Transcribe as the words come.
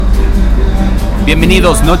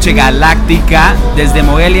Bienvenidos, Noche Galáctica, desde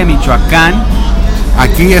Morelia, Michoacán.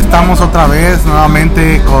 Aquí estamos otra vez,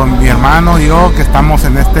 nuevamente con mi hermano y yo, que estamos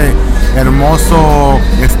en este hermoso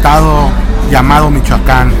estado llamado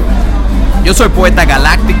Michoacán. Yo soy Poeta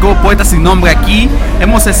Galáctico, poeta sin nombre aquí.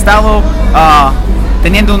 Hemos estado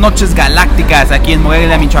teniendo noches galácticas aquí en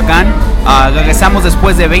Morelia, Michoacán. Regresamos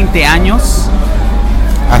después de 20 años.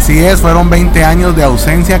 Así es, fueron 20 años de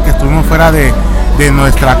ausencia que estuvimos fuera de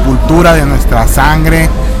nuestra cultura, de nuestra sangre,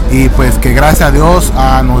 y pues que gracias a Dios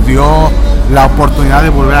nos dio la oportunidad de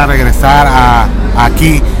volver a regresar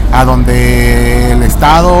aquí, a donde el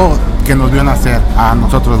estado que nos vio nacer, a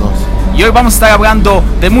nosotros dos. Y hoy vamos a estar hablando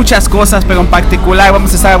de muchas cosas, pero en particular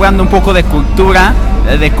vamos a estar hablando un poco de cultura,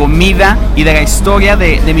 de comida y de la historia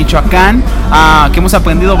de Michoacán, que hemos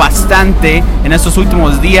aprendido bastante en estos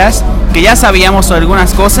últimos días, que ya sabíamos sobre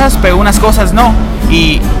algunas cosas, pero unas cosas no,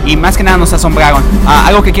 y más que nada nos asombraron.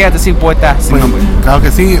 ¿Algo que quieras decir, poeta sin nombre? Claro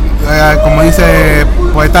que sí, como dice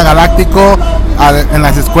Poeta Galáctico, en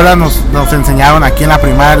las escuelas nos enseñaron aquí en la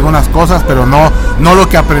primaria algunas cosas, pero no lo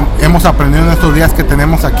que hemos aprendido en estos días que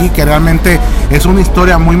tenemos aquí, que realmente es una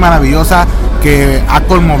historia muy maravillosa que ha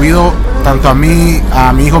conmovido tanto a mí,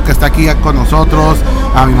 a mi hijo que está aquí con nosotros,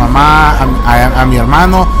 a mi mamá, a mi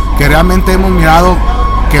hermano, que realmente hemos mirado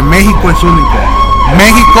que México es único.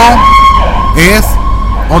 México es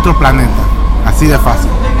otro planeta, así de fácil.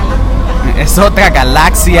 Es otra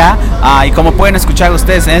galaxia, y como pueden escuchar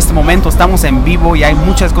ustedes, en este momento estamos en vivo y hay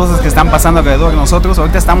muchas cosas que están pasando alrededor de nosotros.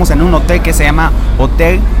 Ahorita estamos en un hotel que se llama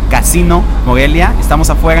Hotel Casino Morelia. Estamos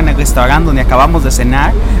afuera en el restaurante donde acabamos de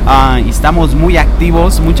cenar, y estamos muy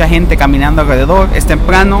activos, mucha gente caminando alrededor. Es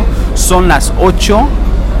temprano, son las 8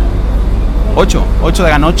 de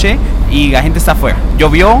la noche y la gente está afuera.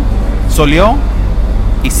 Llovió, soleó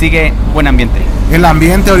y sigue buen ambiente. El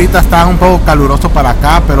ambiente ahorita está un poco caluroso para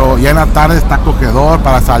acá, pero ya en la tarde está acogedor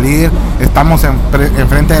para salir. Estamos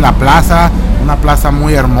enfrente de la plaza, una plaza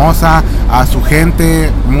muy hermosa, a su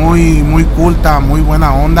gente muy culta, muy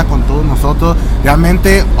buena onda con todos nosotros.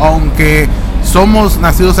 Realmente, aunque somos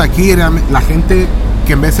nacidos aquí, la gente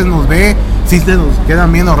que en veces nos ve, sí se nos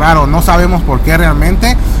quedan viendo raro, no sabemos por qué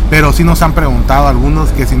realmente, pero sí nos han preguntado algunos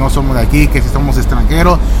que si no somos de aquí, que si somos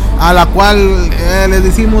extranjeros, a la cual les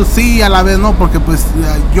decimos sí, a la vez no, porque pues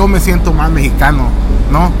yo me siento más mexicano,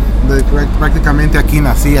 ¿no? Prácticamente aquí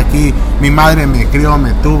nací, aquí mi madre me crió,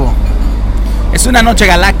 me tuvo. Es una noche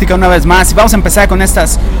galáctica una vez más, y vamos a empezar con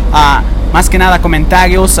estas, más que nada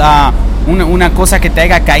comentarios, una cosa que te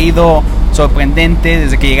haya caído sorprendente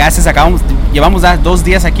desde que llegaste. Llevamos 2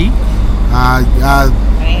 días aquí.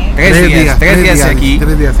 Tres días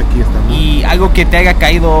aquí estamos. Y algo que te haya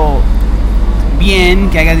caído bien,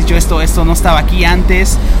 que hayas dicho esto no estaba aquí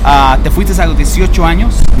antes. Te fuiste a los 18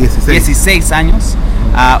 años, 16 años,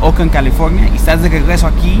 a Oakland, California, y estás de regreso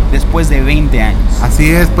aquí después de 20 años. Así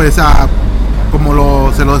es, pues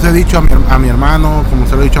como se los he dicho a mi hermano, como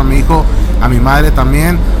se lo he dicho a mi hijo, a mi madre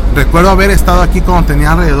también. Recuerdo haber estado aquí cuando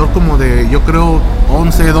tenía alrededor como de, yo creo,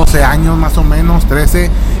 11, 12 años más o menos, 13,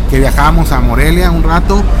 que viajábamos a Morelia un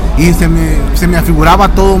rato, y se me afiguraba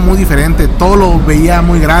todo muy diferente, todo lo veía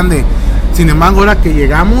muy grande. Sin embargo, ahora que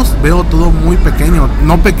llegamos, veo todo muy pequeño,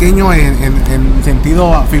 no pequeño en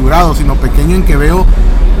sentido figurado, sino pequeño en que veo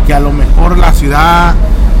que a lo mejor la ciudad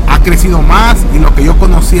ha crecido más, y lo que yo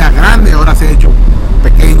conocía grande ahora se ha hecho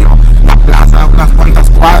pequeño. La plaza, unas cuantas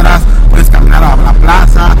cuadras, puedes caminar a la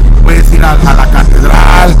plaza, puedes ir a la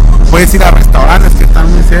catedral, puedes ir a restaurantes que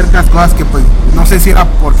están muy cerca, cosas que pues no sé si era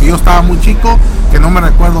porque yo estaba muy chico, que no me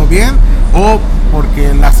recuerdo bien, o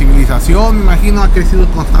porque la civilización, me imagino, ha crecido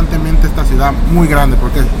constantemente esta ciudad muy grande,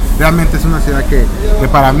 porque realmente es una ciudad que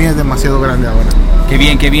para mí es demasiado grande ahora. Qué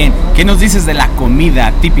bien, qué bien. ¿Qué nos dices de la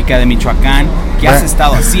comida típica de Michoacán? ¿Qué has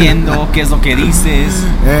estado haciendo? ¿Qué es lo que dices?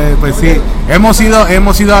 Pues sí, hemos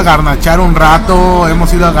ido a garnachar un rato,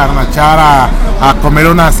 hemos ido a garnachar a comer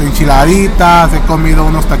unas enchiladitas, he comido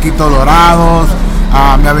unos taquitos dorados,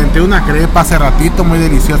 me aventé una crepa hace ratito, muy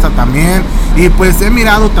deliciosa también, y pues he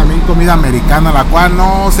mirado también comida americana, la cual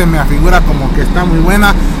no se me afigura como que está muy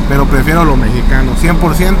buena, pero prefiero lo mexicano,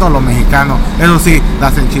 100% lo mexicano. Eso sí,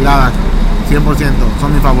 las enchiladas 100%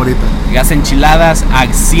 son mis favoritas. Las enchiladas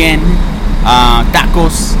al 100,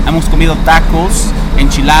 tacos, hemos comido tacos,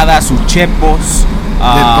 enchiladas, uchepos,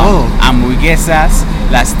 de todo. Hamburguesas,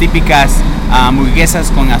 las típicas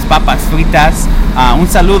hamburguesas con las papas fritas. Un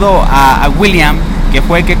saludo a William, que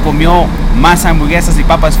fue el que comió más hamburguesas y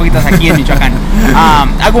papas fritas aquí en Michoacán.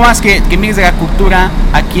 Algo más que mires de la cultura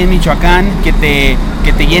aquí en Michoacán, que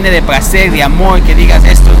te llene de placer, de amor, que digas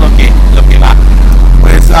esto es lo que va.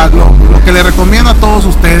 Pues lo que le recomiendo a todos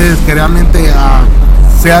ustedes, que realmente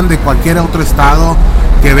sean de cualquier otro estado,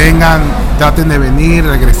 que vengan, traten de venir,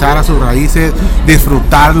 regresar a sus raíces,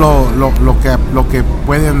 disfrutar lo que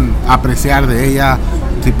pueden apreciar de ella.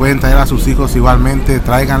 Si pueden traer a sus hijos igualmente,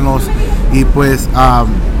 tráiganlos. Y pues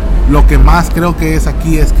lo que más creo que es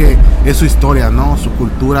aquí es que es su historia, ¿no? Su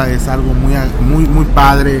cultura es algo muy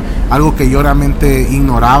padre, algo que yo realmente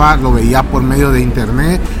ignoraba, lo veía por medio de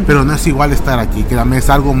internet, pero no es igual estar aquí, créanme, es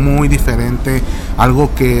algo muy diferente,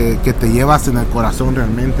 algo que te llevas en el corazón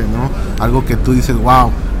realmente, ¿no? Algo que tú dices,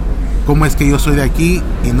 wow, ¿cómo es que yo soy de aquí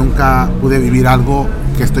y nunca pude vivir algo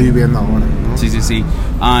que estoy viviendo ahora, ¿no? Sí, sí, sí.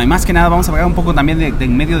 Y más que nada vamos a hablar un poco también del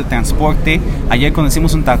medio de transporte. Ayer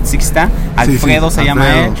conocimos un taxista, Alfredo se llama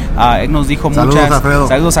él. Él nos dijo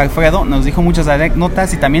saludos Alfredo, nos dijo muchas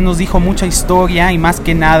anécdotas y también nos dijo mucha historia y más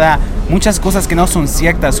que nada muchas cosas que no son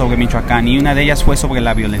ciertas sobre Michoacán, y una de ellas fue sobre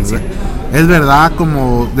la violencia. Es verdad,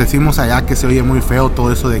 como decimos allá, que se oye muy feo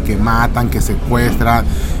todo eso de que matan, que secuestran,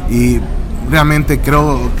 y realmente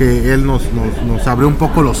creo que él nos abrió un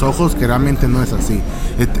poco los ojos, que realmente no es así.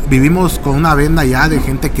 Vivimos con una venda ya de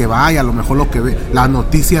gente que va y a lo mejor lo que ve, las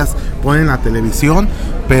noticias ponen en la televisión,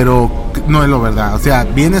 pero no es lo verdad. O sea,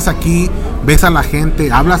 vienes aquí, ves a la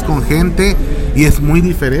gente, hablas con gente y es muy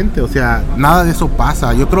diferente. O sea, nada de eso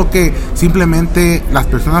pasa. Yo creo que simplemente las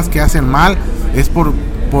personas que hacen mal es por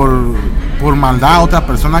maldad a otra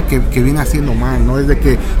persona que viene haciendo mal, no es de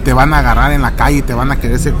que te van a agarrar en la calle y te van a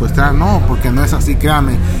querer secuestrar, no, porque no es así,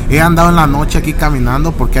 créanme. He andado en la noche aquí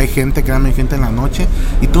caminando porque hay gente, créanme, hay gente en la noche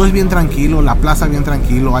y todo es bien tranquilo, la plaza bien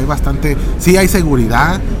tranquilo, hay bastante, sí hay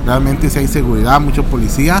seguridad, realmente sí hay seguridad, mucho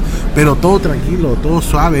policía, pero todo tranquilo, todo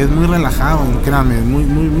suave, es muy relajado, créanme,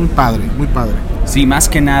 muy padre, muy padre. Sí, más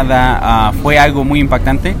que nada fue algo muy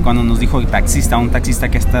impactante cuando nos dijo un taxista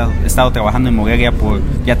que ha estado trabajando en Morelia por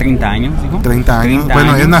ya 30 años, dijo. 30 años,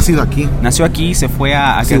 bueno, es nacido aquí. Nació aquí, se fue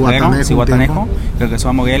a Zihuatanejo, regresó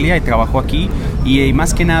a Morelia y trabajó aquí. Y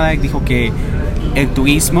más que nada dijo que el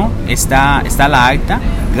turismo está a la alta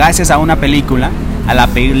gracias a una película, a la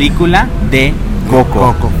película de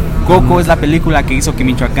Coco. Coco es la película que hizo que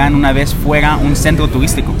Michoacán una vez fuera un centro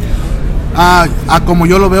turístico. Como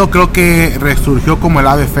yo lo veo, creo que resurgió como el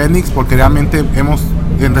ave fénix, porque realmente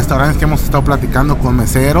en restaurantes que hemos estado platicando con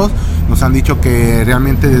meseros, nos han dicho que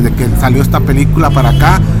realmente desde que salió esta película para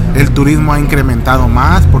acá, el turismo ha incrementado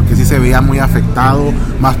más, porque sí se veía muy afectado,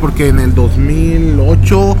 más porque en el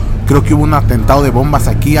 2008 creo que hubo un atentado de bombas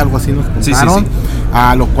aquí, algo así nos contaron,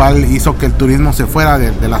 sí. Lo cual hizo que el turismo se fuera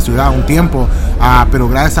de la ciudad un tiempo, pero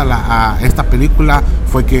gracias a esta película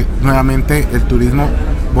fue que nuevamente el turismo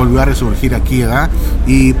volvió a resurgir aquí, ¿verdad?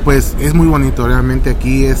 Y pues es muy bonito, realmente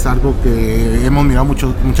aquí es algo que hemos mirado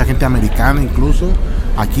mucha gente americana incluso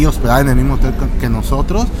aquí hospedada en el mismo hotel que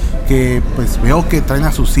nosotros, que pues veo que traen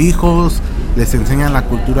a sus hijos, les enseñan la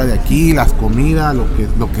cultura de aquí, las comidas,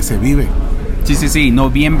 lo que se vive. Sí,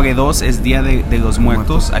 noviembre 2 es Día de los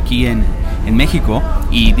Muertos aquí en México,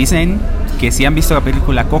 y dicen que si han visto la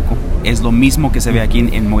película Coco, es lo mismo que se ve aquí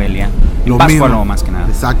en Morelia, en Pátzcuaro más que nada.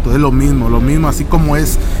 Exacto, es lo mismo, así como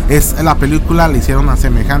es la película, le hicieron a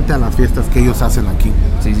semejante a las fiestas que ellos hacen aquí.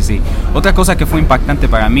 Sí. Otra cosa que fue impactante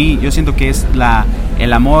para mí, yo siento que es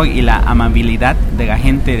el amor y la amabilidad de la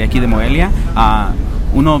gente de aquí de Morelia.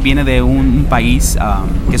 Uno viene de un país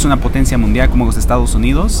que es una potencia mundial como los Estados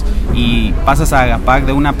Unidos, y pasas a la par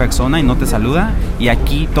de una persona y no te saluda, y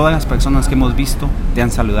aquí todas las personas que hemos visto te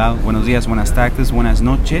han saludado, buenos días, buenas tardes, buenas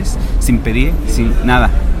noches, sin pedir, sin nada,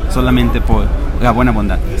 solamente por la buena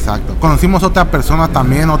bondad. Exacto. Conocimos otra persona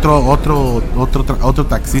también, otro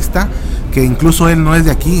taxista, que incluso él no es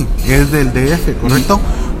de aquí, es del DF, ¿correcto?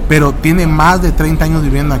 Pero tiene más de 30 años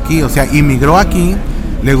viviendo aquí, o sea, inmigró aquí,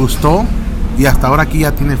 le gustó, y hasta ahora aquí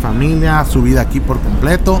ya tiene familia, su vida aquí por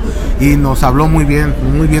completo, y nos habló muy bien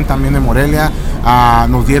también de Morelia.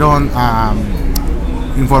 Nos dieron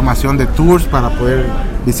información de tours para poder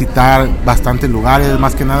visitar bastantes lugares,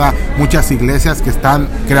 más que nada muchas iglesias que están,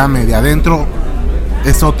 créanme, de adentro.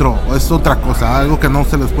 Es otra cosa, algo que no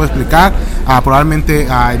se les puede explicar. Probablemente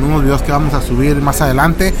en unos videos que vamos a subir más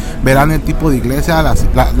adelante verán el tipo de iglesia,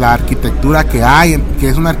 la arquitectura que hay, que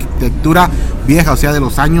es una arquitectura vieja, o sea, de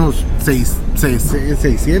los años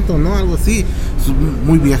 600, ¿no? Algo así, es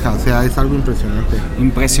muy vieja, o sea, es algo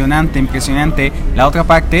impresionante. La otra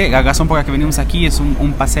parte, la razón por la que venimos aquí es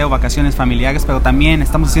un paseo, vacaciones familiares, pero también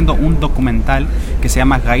estamos haciendo un documental que se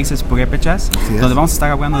llama Raíces Purépechas, donde vamos a estar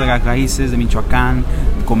hablando de las raíces de Michoacán,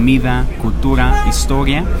 comida, cultura,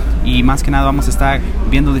 historia, y más que nada vamos a estar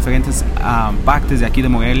viendo diferentes partes de aquí de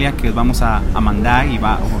Morelia que les vamos a mandar, y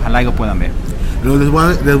ojalá lo puedan ver. Pero les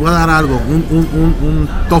voy a dar algo, un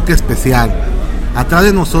toque especial. Atrás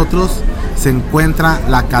de nosotros se encuentra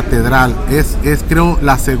la catedral. Es creo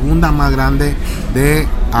la segunda más grande de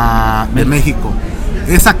México.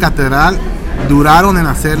 Esa catedral duraron en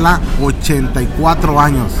hacerla 84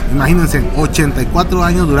 años. Imagínense, 84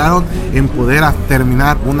 años duraron en poder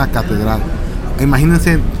terminar una catedral.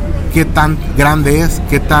 Imagínense qué tan grande es,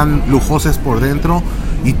 qué tan lujosa es por dentro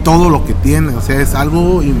y todo lo que tiene. O sea, es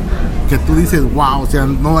algo que tú dices, wow, o sea,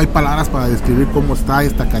 no hay palabras para describir cómo está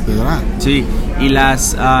esta catedral. Sí, y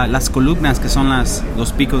las columnas que son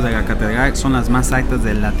los picos de la catedral son las más altas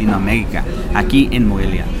de Latinoamérica, aquí en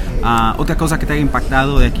Morelia. Otra cosa que te ha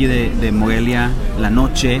impactado de aquí de Morelia, la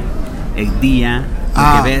noche, el día,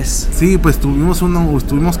 lo que ves. Sí, pues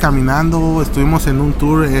estuvimos caminando, estuvimos en un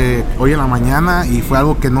tour hoy en la mañana y fue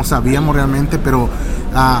algo que no sabíamos realmente, pero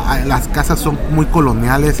las casas son muy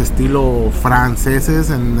coloniales, estilo franceses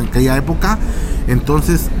en aquella época.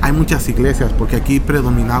 Entonces hay muchas iglesias, porque aquí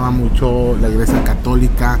predominaba mucho la iglesia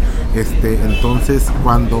católica. Entonces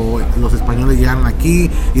cuando los españoles llegaron aquí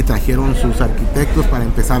y trajeron sus arquitectos para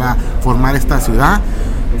empezar a formar esta ciudad,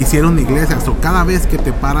 hicieron iglesias. O cada vez que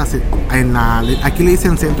te paras aquí le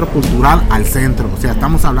dicen centro cultural al centro, o sea,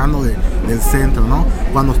 estamos hablando del centro, ¿no?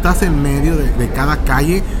 Cuando estás en medio de cada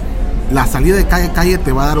calle, la salida de calle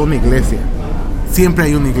te va a dar una iglesia. Siempre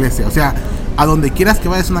hay una iglesia, o sea, a donde quieras que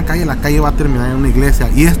vayas a una calle, la calle va a terminar en una iglesia.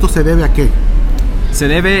 ¿Y esto se debe a qué? Se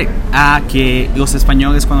debe a que los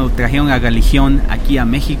españoles, cuando trajeron la religión aquí a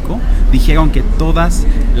México, dijeron que todas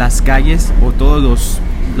las calles o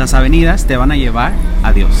las avenidas te van a llevar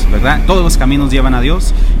a Dios, ¿verdad? Todos los caminos llevan a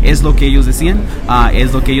Dios, es lo que ellos decían,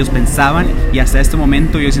 es lo que ellos pensaban, y hasta este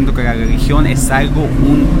momento yo siento que la religión es algo,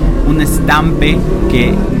 un estampe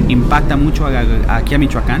que impacta mucho aquí a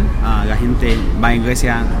Michoacán. La gente va a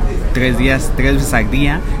iglesia 3 veces al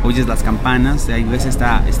día, oyes las campanas, la iglesia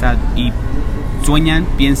está y sueñan,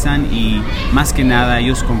 piensan, y más que nada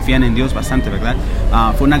ellos confían en Dios bastante, ¿verdad?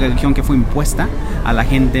 Fue una religión que fue impuesta a la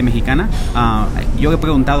gente mexicana. Yo le he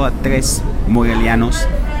preguntado a 3 morelianos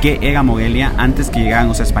qué era Morelia antes que llegaran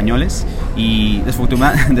los españoles, y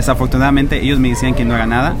desafortunadamente ellos me decían que no era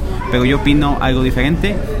nada, pero yo opino algo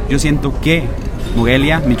diferente. Yo siento que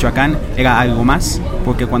Morelia, Michoacán, era algo más,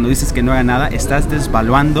 porque cuando dices que no era nada, estás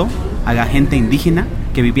desvaluando a la gente indígena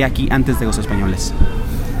que vivía aquí antes de los españoles.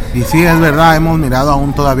 Y sí, es verdad, hemos mirado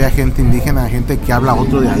aún todavía gente indígena, gente que habla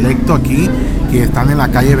otro dialecto aquí, que están en la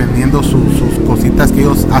calle vendiendo sus cositas que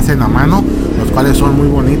ellos hacen a mano, los cuales son muy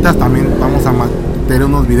bonitas. También vamos a meter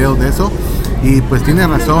unos videos de eso. Y pues tiene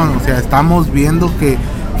razón, o sea, estamos viendo que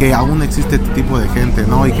aún existe este tipo de gente,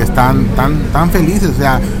 ¿no? Y que están tan felices, o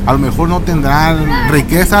sea, a lo mejor no tendrán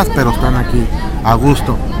riquezas, pero están aquí a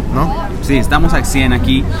gusto, ¿no? Sí, estamos al 100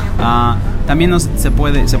 aquí. También se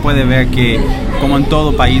puede ver que, como en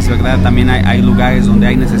todo país, ¿verdad? También hay lugares donde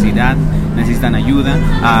hay necesitan ayuda.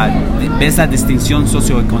 Esa distinción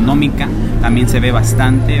socioeconómica también se ve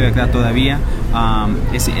bastante, ¿verdad? Todavía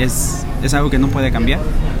es algo que no puede cambiar,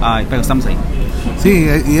 pero estamos ahí. Sí,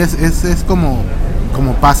 y es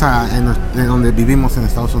como pasa en donde vivimos en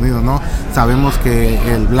Estados Unidos, ¿no? Sabemos que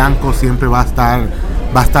el blanco siempre va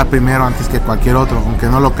a estar primero antes que cualquier otro, aunque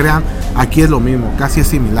no lo crean. Aquí es lo mismo, casi es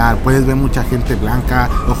similar. Puedes ver mucha gente blanca,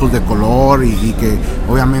 ojos de color, y que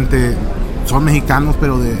obviamente son mexicanos,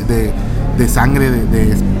 pero de sangre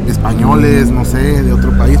de españoles, no sé, de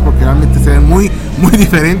otro país, porque realmente se ve muy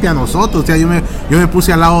diferente a nosotros. O sea, yo me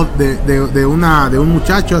puse al lado de un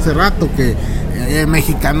muchacho hace rato que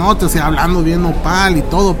mexicanote, o sea, hablando bien nopal y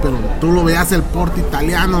todo, pero tú lo veas el porte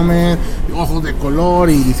italiano, ojos de color,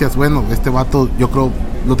 y dices, bueno, este vato yo creo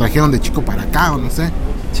lo trajeron de chico para acá, o no sé.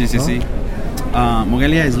 Sí, ¿no? Sí.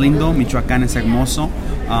 Morelia es lindo, Michoacán es hermoso,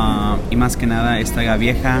 y más que nada está la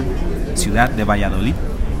vieja ciudad de Valladolid.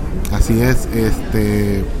 Así es.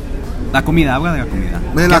 La comida, habla de la comida.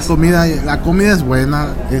 La comida es buena,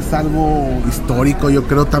 es algo histórico, yo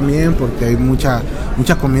creo también, porque hay mucha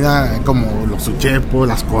comida como los uchepos,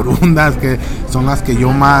 las corundas, que son las que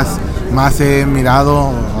yo más he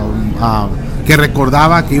mirado, que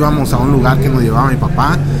recordaba que íbamos a un lugar que nos llevaba mi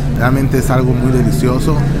papá. Realmente es algo muy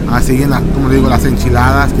delicioso. Siguen como digo, las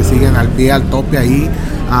enchiladas que siguen al pie, al tope ahí.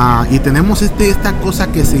 Y tenemos esta cosa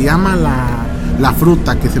que se llama la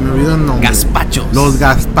fruta, que se me olvidó el nombre. Gazpachos. Los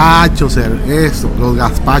gazpachos, los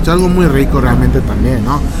gazpachos, algo muy rico realmente también,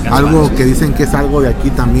 ¿no? Gazpachos. Algo que dicen que es algo de aquí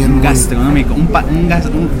también. Gastronómico, un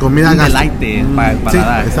deleite para el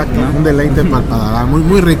paladar. Sí, exacto, ¿no? Un deleite para el paladar,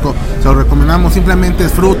 muy rico. Se lo recomendamos. Simplemente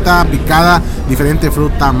es fruta picada, diferente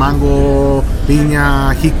fruta, mango,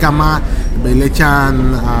 piña, jícama, le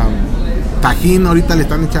echan tajín, ahorita le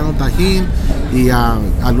están echando tajín, y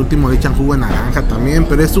al último le echan jugo de naranja también,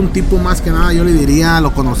 pero es un tipo más que nada, yo le diría,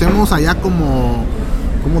 lo conocemos allá como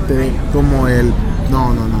como el,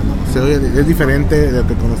 no, es diferente de lo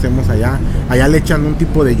que conocemos allá. Allá le echan un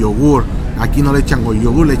tipo de yogur, aquí no le echan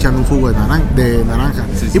yogur, le echan un jugo de naranja.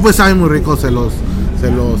 Sí. Y pues sabe muy rico, se los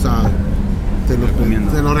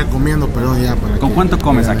recomiendo, perdón, ya para ¿Con que, cuánto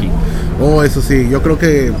comes aquí? Oh, eso sí, yo creo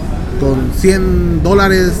que con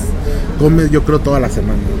 $100 comes, yo creo, toda la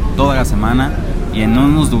semana. Toda la semana y en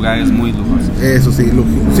unos lugares muy lujosos. Eso sí,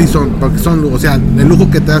 sí son, porque son, o sea, el lujo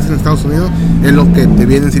que te das en Estados Unidos es lo que te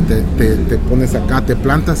vienen si te pones acá, te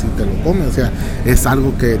plantas y te lo comes. O sea, es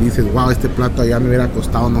algo que dices, wow, este plato allá me hubiera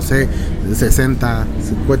costado, no sé, $60, $50,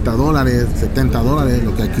 $70,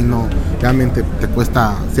 lo que aquí no, realmente te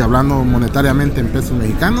cuesta, si hablando monetariamente en pesos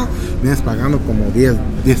mexicanos, vienes pagando como $10,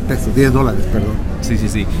 perdón.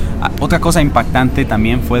 Sí. Otra cosa impactante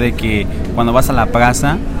también fue de que cuando vas a la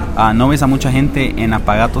plaza, no ves a mucha gente en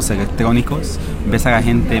aparatos electrónicos, ves a la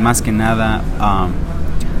gente más que nada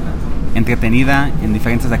entretenida en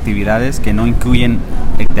diferentes actividades que no incluyen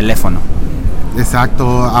el teléfono.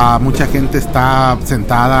 Exacto, mucha gente está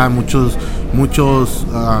sentada, muchos,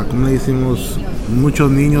 ¿cómo le decimos?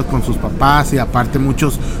 Muchos niños con sus papás y aparte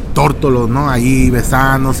muchos tórtolos, ¿no? Ahí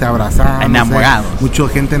besándose, abrazándose. Enamorados. Mucha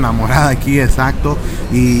gente enamorada aquí, exacto.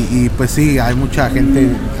 Y pues sí, hay mucha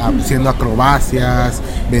gente haciendo acrobacias,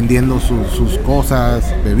 vendiendo sus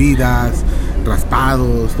cosas, bebidas,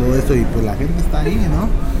 raspados, todo eso. Y pues la gente está ahí, ¿no?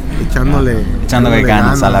 Echándole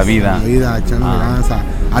ganas a la vida. Echándole ganas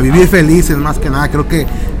a vivir felices más que nada. Creo que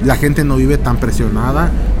la gente no vive tan presionada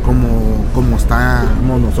como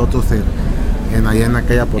estamos nosotros allá en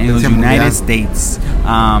aquella potencia en los mundial. United States.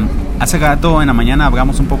 Hace rato en la mañana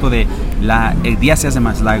hablamos un poco de el día se hace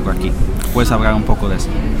más largo aquí. ¿Puedes hablar un poco de eso?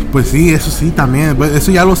 Pues sí, eso sí también,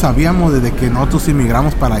 eso ya lo sabíamos desde que nosotros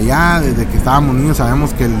emigramos para allá, desde que estábamos niños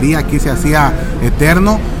sabemos que el día aquí se hacía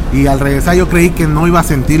eterno y al regresar yo creí que no iba a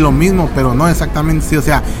sentir lo mismo, pero no exactamente sí, o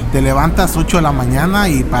sea, te levantas 8 de la mañana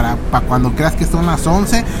y para cuando creas que son las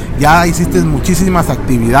 11 ya hiciste muchísimas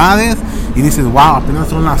actividades y dices, wow, apenas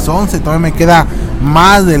son las 11, todavía me queda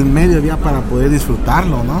más del mediodía para poder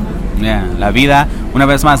disfrutarlo, ¿no? La vida, una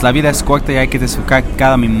vez más, la vida es corta y hay que disfrutar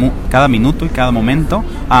cada minuto y cada momento.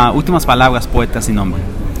 Últimas palabras, poeta sin nombre.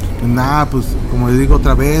 Nada, pues como les digo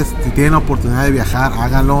otra vez, si tienen la oportunidad de viajar,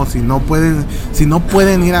 háganlo. Si no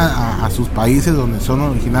pueden ir a sus países donde son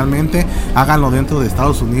originalmente, háganlo dentro de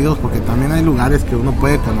Estados Unidos, porque también hay lugares que uno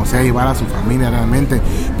puede conocer, llevar a su familia realmente.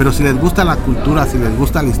 Pero si les gusta la cultura, si les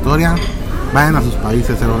gusta la historia, vayan a sus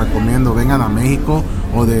países, se lo recomiendo. Vengan a México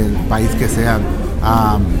o del país que sean.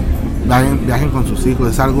 Viajen con sus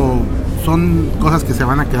hijos, son cosas que se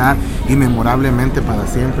van a quedar inmemorablemente para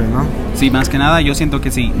siempre, ¿no? Sí, más que nada yo siento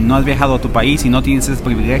que si no has viajado a tu país y no tienes ese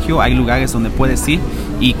privilegio, hay lugares donde puedes ir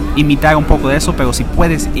y imitar un poco de eso, pero si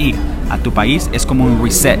puedes ir a tu país es como un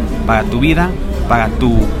reset para tu vida, para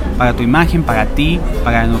tu imagen, para ti,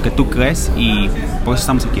 para lo que tú crees, y por eso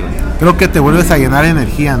estamos aquí hoy. Creo que te vuelves a llenar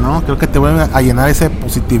energía, ¿no? Creo que te vuelve a llenar ese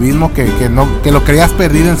positivismo que lo creías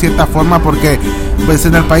perdido en cierta forma, porque pues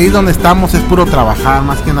en el país donde estamos es puro trabajar,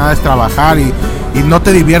 más que nada es trabajar y no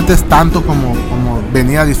te diviertes tanto como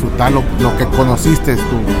venir a disfrutar lo que conociste,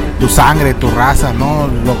 tu sangre, tu raza, ¿no?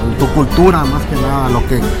 Tu cultura, más que nada,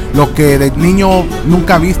 lo que de niño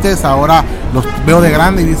nunca vistes, ahora los veo de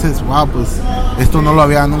grande y dices, wow, pues esto no lo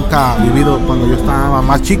había nunca vivido cuando yo estaba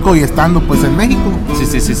más chico y estando pues en México.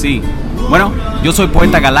 Sí. Bueno, yo soy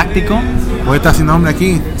Poeta Galáctico. Poeta sin nombre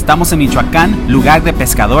aquí. Estamos en Michoacán, lugar de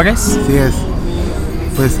pescadores. Así es.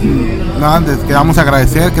 Pues nada, les queramos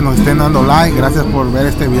agradecer que nos estén dando like, gracias por ver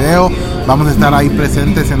este video. Vamos a estar ahí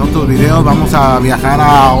presentes en otros videos, vamos a viajar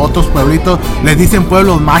a otros pueblitos, les dicen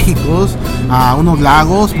pueblos mágicos, a unos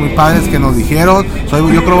lagos muy padres que nos dijeron.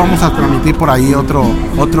 Yo creo vamos a transmitir por ahí otro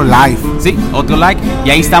live. Sí, otro like, y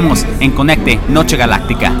ahí estamos en Conecte Noche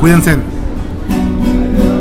Galáctica. Cuídense.